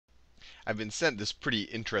I've been sent this pretty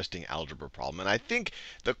interesting algebra problem. And I think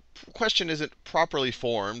the question isn't properly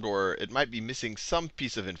formed, or it might be missing some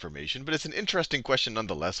piece of information. But it's an interesting question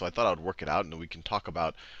nonetheless, so I thought I would work it out, and then we can talk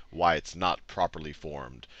about why it's not properly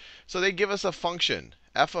formed. So they give us a function,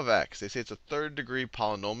 f of x. They say it's a third degree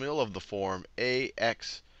polynomial of the form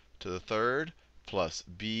ax to the third plus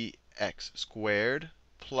bx squared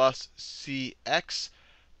plus cx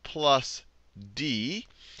plus d.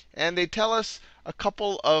 And they tell us a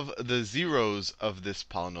couple of the zeros of this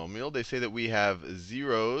polynomial. They say that we have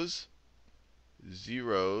zeros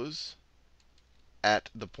at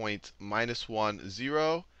the point -1,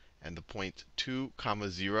 0, and the point 2,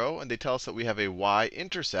 0. And they tell us that we have a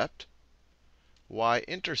y-intercept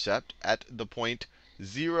at the point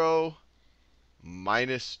 0,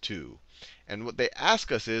 -2. And what they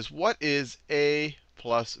ask us is, what is a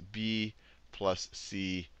plus b plus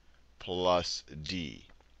c plus d?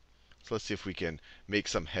 So let's see if we can make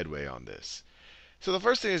some headway on this. So the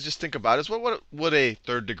first thing is just think about is what would a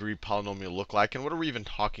third degree polynomial look like, and what are we even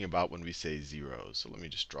talking about when we say zeros? So let me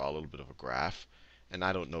just draw a little bit of a graph. And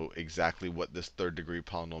I don't know exactly what this third degree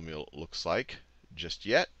polynomial looks like just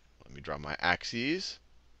yet. Let me draw my axes.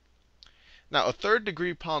 Now, a third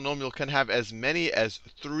degree polynomial can have as many as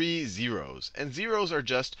 3 zeros. And zeros are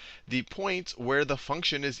just the points where the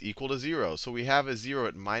function is equal to 0. So we have a 0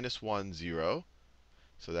 at -1, 0.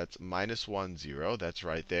 So that's -1, 0. That's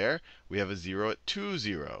right there. We have a 0 at 2,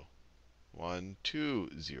 0. 1,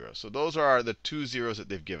 2, 0. So those are the 2 zeros that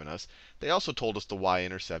they've given us. They also told us the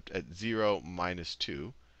y-intercept at 0,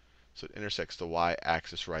 -2. So it intersects the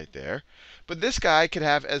y-axis right there. But this guy could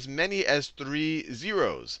have as many as 3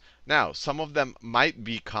 zeros. Now, some of them might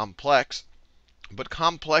be complex. But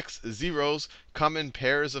complex zeros come in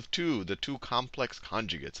pairs of 2, the 2 complex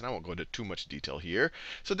conjugates. And I won't go into too much detail here.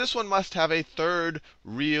 So this one must have a third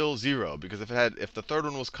real 0. Because if the third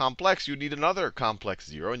one was complex, you'd need another complex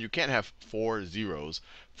 0. And you can't have 4 zeros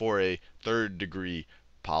for a third degree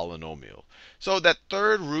polynomial. So that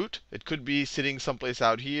third root, it could be sitting someplace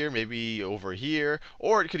out here, maybe over here.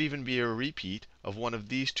 Or it could even be a repeat of one of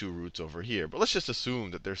these 2 roots over here. But let's just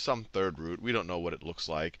assume that there's some third root. We don't know what it looks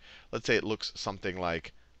like. Let's say it looks something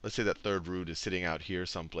like, let's say that third root is sitting out here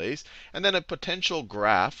someplace. And then a potential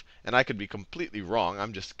graph, and I could be completely wrong,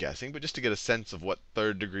 I'm just guessing, but just to get a sense of what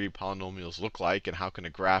third degree polynomials look like and how can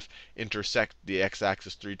a graph intersect the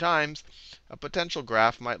x-axis 3 times, a potential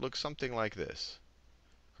graph might look something like this.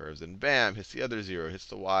 Curves and bam, hits the other 0, hits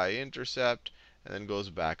the y-intercept, and then goes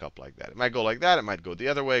back up like that. It might go like that. It might go the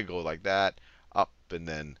other way, go like that, up, and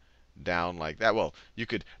then down like that. Well,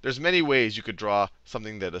 there's many ways you could draw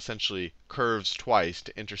something that essentially curves twice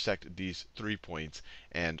to intersect these 3 points,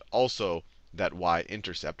 and also that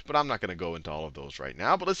y-intercept. But I'm not going to go into all of those right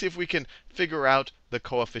now. But let's see if we can figure out the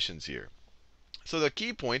coefficients here. So the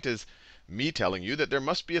key point is me telling you that there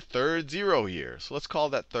must be a third 0 here. So let's call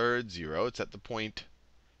that third 0. It's at the point,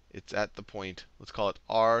 let's call it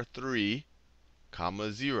R3,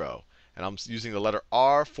 0. And I'm using the letter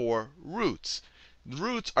R for roots.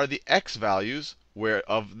 Roots are the x values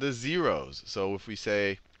of the zeros. So if we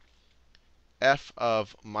say f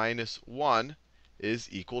of -1 is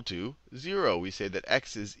equal to 0, we say that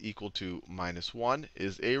x is equal to -1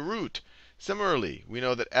 is a root. Similarly, we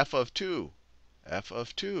know that f of 2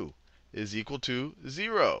 is equal to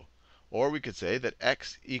 0. Or we could say that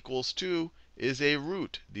x equals 2 is a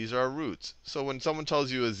root. These are roots. So when someone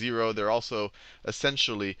tells you a 0, they're also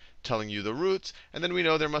essentially telling you the roots. And then we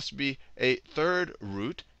know there must be a third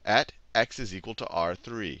root at x is equal to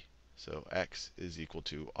R3. So x is equal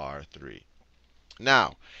to R3.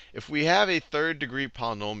 Now, if we have a third degree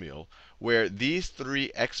polynomial where these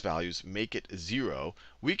 3 x values make it 0,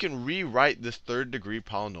 we can rewrite this third degree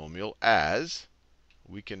polynomial as,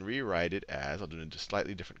 I'll do it in a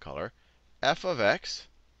slightly different color, f of x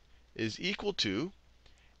is equal to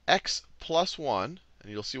x plus 1, and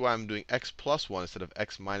you'll see why I'm doing x plus 1 instead of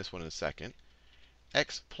x minus 1 in a second,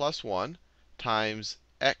 x plus 1 times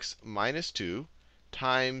x minus 2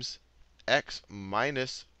 times x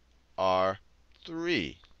minus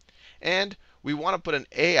R3. And we want to put an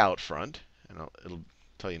a out front, and it'll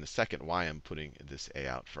tell you in a second why I'm putting this a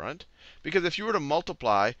out front. Because if you were to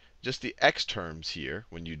multiply just the x terms here,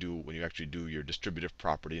 when you actually do your distributive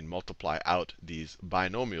property and multiply out these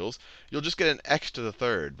binomials, you'll just get an x to the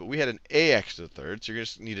third. But we had an ax to the third, so you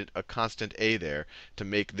just needed a constant a there to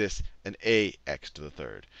make this an ax to the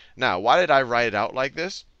third. Now, why did I write it out like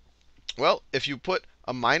this? Well, if you put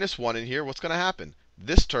a -1 in here, what's going to happen?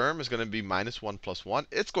 This term is going to be -1 plus 1.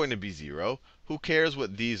 It's going to be 0. Who cares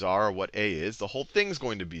what these are or what a is? The whole thing's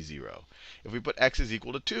going to be 0. If we put x is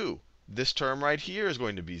equal to 2, This term right here is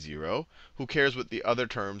going to be 0. Who cares what the other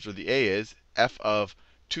terms or the a is? F of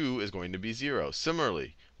 2 is going to be 0.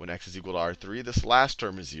 Similarly, when x is equal to r3, this last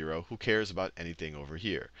term is 0. Who cares about anything over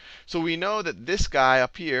here? So we know that this guy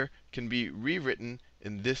up here can be rewritten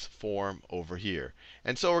in this form over here.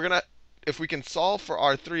 And so we're going to, if we can solve for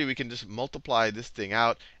r3, we can just multiply this thing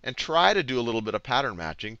out and try to do a little bit of pattern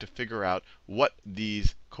matching to figure out what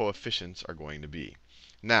these coefficients are going to be.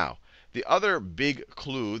 Now, the other big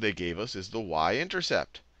clue they gave us is the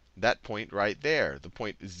y-intercept. That point right there, the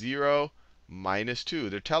point 0, minus 2.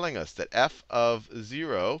 They're telling us that f of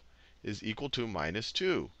 0 is equal to minus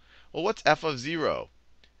 2. Well, what's f of 0?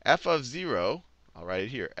 F of 0, I'll write it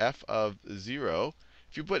here, f of 0.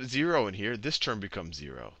 If you put 0 in here, this term becomes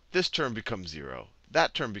 0. This term becomes 0.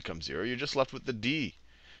 That term becomes 0. You're just left with the d.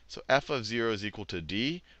 So f of 0 is equal to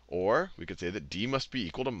d, or we could say that d must be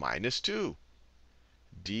equal to minus 2.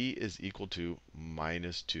 D is equal to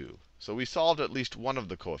minus 2. So we solved at least one of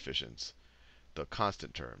the coefficients, the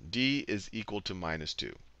constant term. D is equal to minus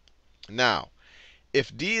 2. Now,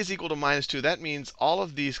 if d is equal to minus 2, that means all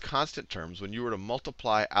of these constant terms, when you were to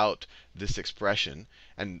multiply out this expression,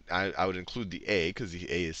 and I would include the a, because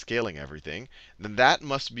the a is scaling everything, then that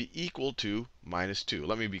must be equal to minus 2.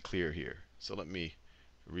 Let me be clear here. So let me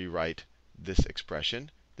rewrite this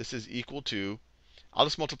expression. This is equal to, I'll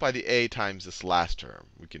just multiply the a times this last term.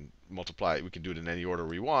 We can do it in any order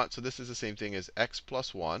we want. So this is the same thing as x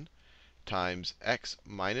plus 1 times x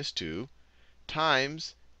minus 2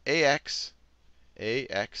 times ax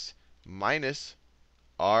minus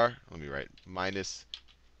minus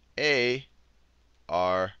a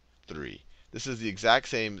r3. This is the exact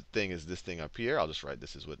same thing as this thing up here. I'll just write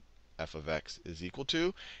this is what f of x is equal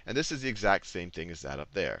to. And this is the exact same thing as that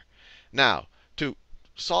up there. Now, to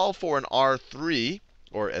solve for an r3,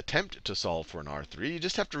 or attempt to solve for an r3, you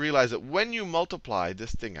just have to realize that when you multiply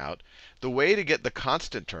this thing out, the way to get the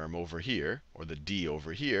constant term over here, or the d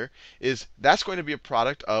over here, is that's going to be a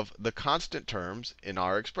product of the constant terms in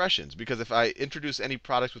our expressions. Because if I introduce any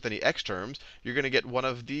product with any x terms, you're going to get one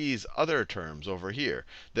of these other terms over here.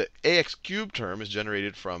 The ax cubed term is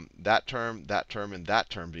generated from that term, and that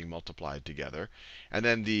term being multiplied together. And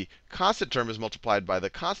then the constant term is multiplied by the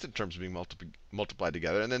constant terms being multiplied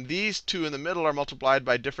together. And then these two in the middle are multiplied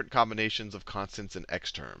by different combinations of constants and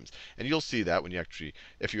x terms. And you'll see that when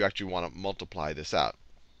if you actually want to multiply this out.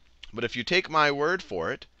 But if you take my word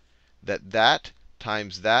for it, that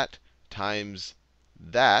times that times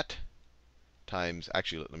that times,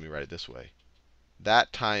 actually, let me write it this way.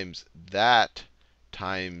 That times that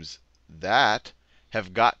times that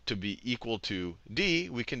have got to be equal to d,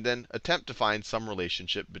 we can then attempt to find some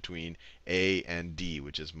relationship between a and d,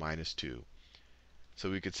 which is minus 2. So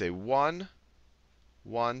we could say 1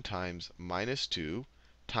 times minus 2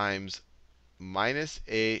 times minus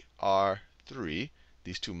ar3,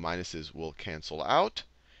 these two minuses will cancel out,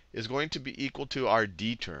 is going to be equal to our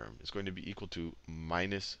d term. Is going to be equal to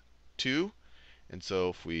minus 2. And so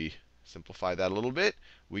if we simplify that a little bit,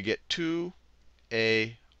 we get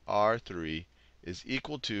 2ar3 is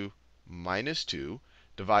equal to minus 2.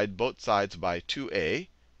 Divide both sides by 2a,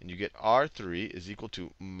 and you get r3 is equal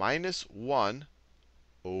to minus 1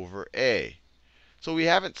 over a. So we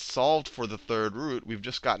haven't solved for the third root. We've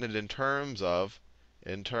just gotten it in terms of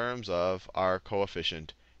our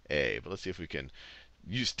coefficient a. But let's see if we can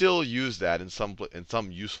still use that in some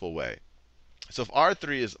useful way. So if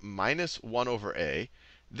r3 is minus 1 over a,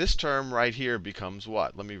 this term right here becomes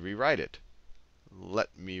what? Let me rewrite it.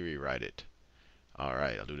 All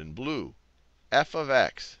right, I'll do it in blue. F of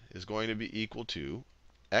x is going to be equal to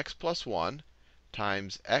x plus 1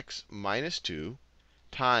 times x minus 2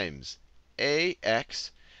 times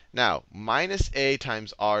ax. Now, minus a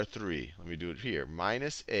times r3. Let me do it here.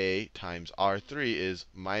 Minus a times r3 is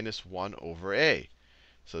minus 1 over a.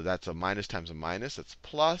 So that's a minus times a minus. That's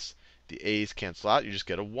plus. The a's cancel out. You just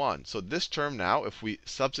get a 1. So this term now, if we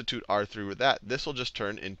substitute r3 with that, this will just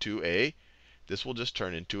turn into a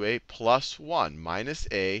plus 1. Minus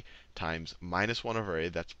a times minus 1 over a.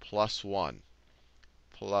 That's plus 1.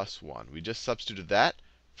 Plus 1. We just substituted that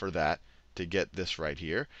for that to get this right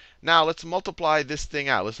here. Now let's multiply this thing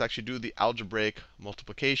out. Let's actually do the algebraic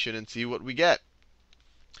multiplication and see what we get.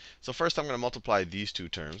 So first I'm going to multiply these two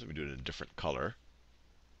terms. Let me do it in a different color.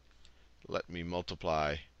 Let me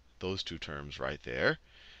multiply those two terms right there.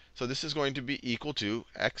 So this is going to be equal to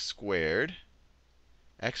x squared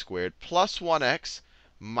plus 1x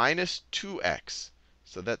minus 2x.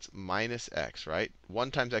 So that's minus x, right?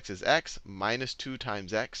 1 times x is x. Minus 2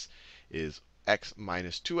 times x is x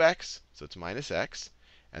minus 2x. So it's minus x.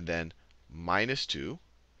 And then minus 2.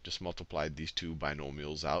 just multiplied these two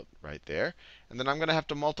binomials out right there. And then I'm going to have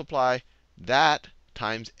to multiply that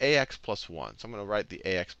times ax plus 1. So I'm going to write the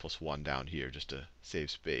ax plus 1 down here just to save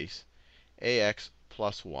space. Ax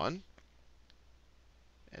plus 1.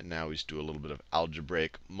 And now we just do a little bit of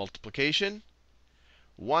algebraic multiplication.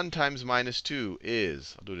 1 times minus 2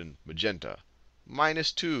 is, I'll do it in magenta,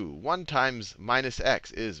 minus 2. 1 times minus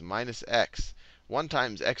x is minus x. 1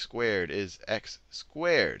 times x squared is x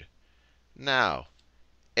squared. Now,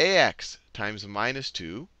 ax times minus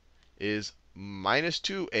 2 is minus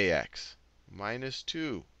 2ax. Minus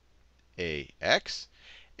 2ax.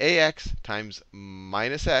 Ax times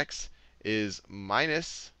minus x is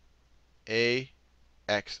minus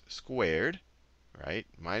ax squared, right?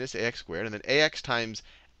 Minus ax squared. And then ax times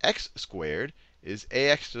x squared is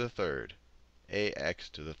ax to the third. Ax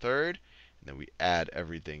to the third. And then we add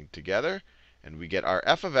everything together. And we get our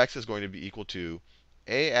f of x is going to be equal to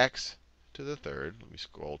ax to the third. Let me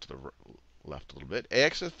scroll to the left a little bit.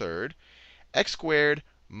 Ax to the third, x squared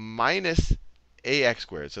minus ax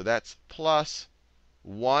squared. So that's plus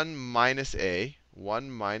 1 minus a,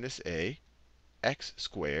 x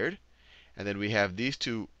squared. And then we have these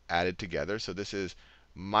two added together. So this is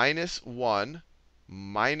minus 1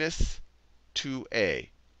 minus 2a.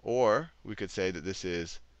 Or we could say that this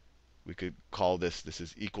is, we could call this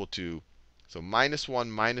is equal to, so minus 1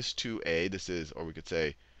 minus 2a, this is, or we could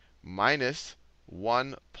say minus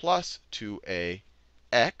 1 plus 2a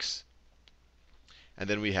x. And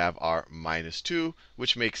then we have our minus 2,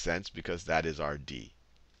 which makes sense because that is our d.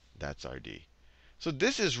 That's our d. So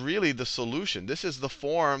this is really the solution. This is the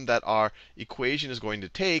form that our equation is going to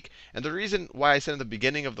take. And the reason why I said in the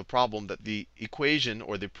beginning of the problem that the equation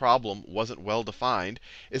or the problem wasn't well defined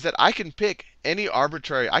is that I can pick any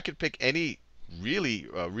arbitrary, I could pick any really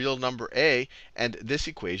real number a, and this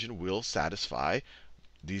equation will satisfy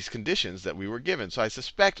these conditions that we were given. So I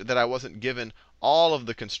suspect that I wasn't given all of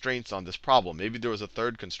the constraints on this problem. Maybe there was a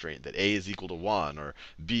third constraint, that a is equal to 1, or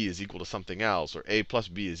b is equal to something else, or a plus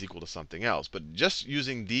b is equal to something else. But just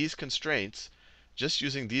using these constraints,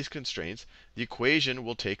 the equation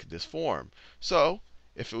will take this form. So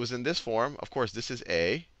if it was in this form, of course, this is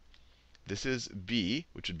a, this is b,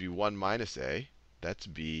 which would be 1 minus a. That's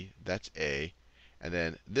b, that's a. And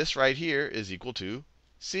then this right here is equal to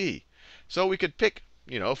c. So we could pick,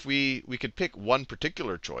 if we could pick one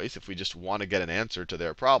particular choice if we just want to get an answer to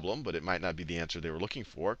their problem, but it might not be the answer they were looking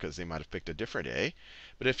for because they might have picked a different a.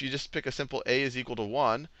 But if you just pick a simple a is equal to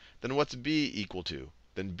 1, then what's b equal to?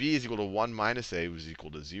 Then b is equal to 1 minus a, which is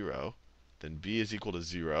equal to 0. Then b is equal to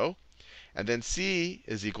 0. And then c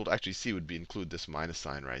is equal to, actually c would be include this minus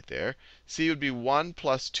sign right there. C would be 1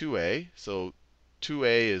 plus 2a. So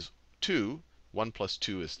 2a is 2. 1 plus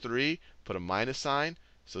 2 is 3. Put a minus sign.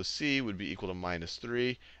 So c would be equal to minus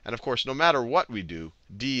 3. And of course, no matter what we do,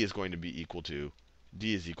 d is going to be equal to,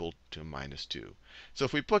 minus 2. So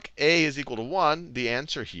if we put a is equal to 1, the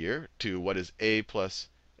answer here to what is a plus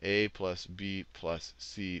b plus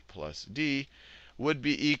c plus d would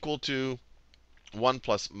be equal to 1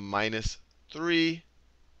 plus minus 3.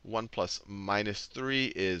 1 plus minus 3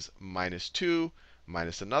 is minus 2.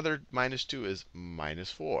 Minus another minus 2 is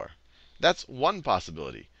minus 4. That's one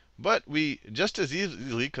possibility. But we just as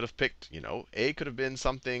easily could have picked, a could have been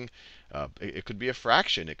something, it could be a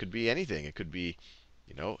fraction. It could be anything. It could be,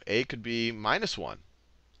 a could be minus 1.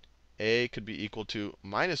 A could be equal to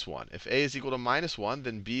minus 1. If a is equal to minus 1,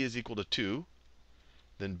 then b is equal to 2.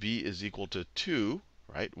 Then b is equal to 2,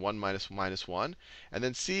 right? 1 minus minus 1. And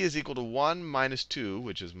then c is equal to 1 minus 2,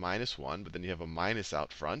 which is minus 1. But then you have a minus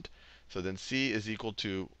out front. So then c is equal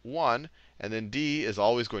to 1. And then d is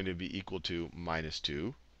always going to be equal to minus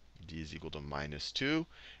 2. D is equal to minus 2.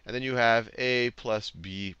 And then you have a plus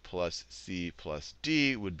b plus c plus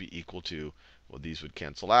d would be equal to, well, these would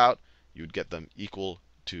cancel out. You would get them equal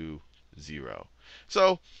to 0.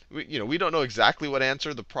 So we don't know exactly what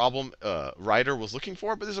answer the problem writer was looking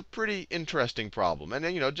for, but this is a pretty interesting problem. And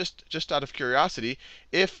then just out of curiosity,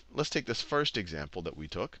 if let's take this first example that we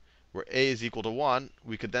took, where a is equal to 1,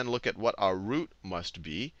 we could then look at what our root must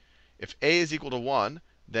be. If a is equal to 1,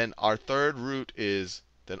 then our third root is,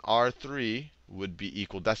 then r3 would be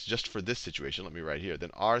equal, that's just for this situation, let me write here,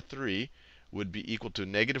 then r3 would be equal to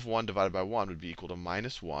negative 1 divided by 1 would be equal to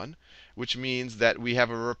minus 1, which means that we have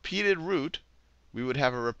a repeated root. We would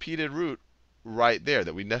have a repeated root right there,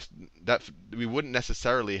 that we wouldn't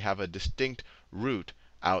necessarily have a distinct root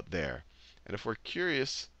out there. And if we're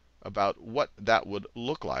curious about what that would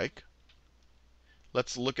look like,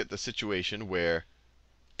 let's look at the situation where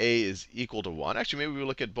a is equal to 1. Actually, maybe we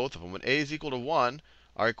look at both of them. When a is equal to 1,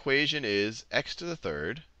 our equation is x to the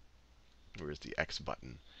third. Where's the x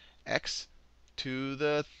button? X to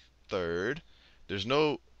the third. There's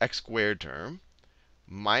no x squared term.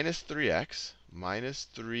 Minus 3x, minus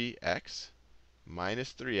 3x,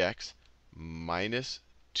 minus 3x, minus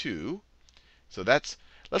 2. So that's,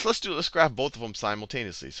 let's graph both of them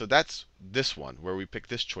simultaneously. So that's this one, where we pick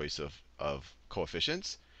this choice of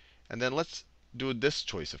coefficients. And then let's do this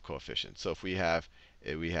choice of coefficients. So if we have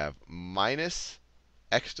minus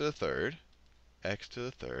x to the third,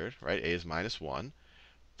 right? A is minus 1,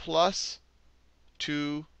 plus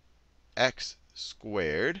 2x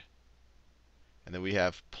squared. And then we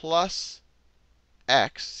have plus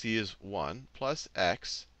x, c is 1, plus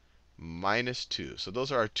x minus 2. So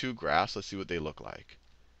those are our two graphs. Let's see what they look like.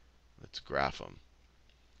 Let's graph them.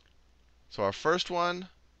 So our first one,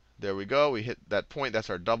 there we go. We hit that point. That's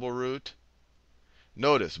our double root.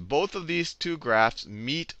 Notice, both of these two graphs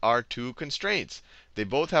meet our two constraints. They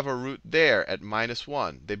both have a root there at minus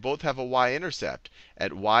 1. They both have a y-intercept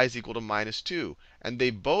at y is equal to minus 2. And they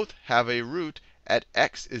both have a root at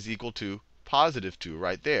x is equal to positive 2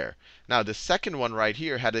 right there. Now, the second one right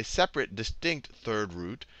here had a separate, distinct third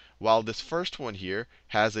root, while this first one here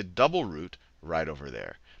has a double root right over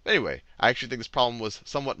there. But anyway, I actually think this problem was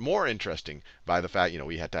somewhat more interesting by the fact,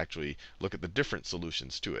 we had to actually look at the different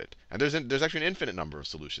solutions to it. And there's actually an infinite number of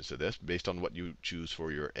solutions to this based on what you choose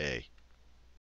for your A.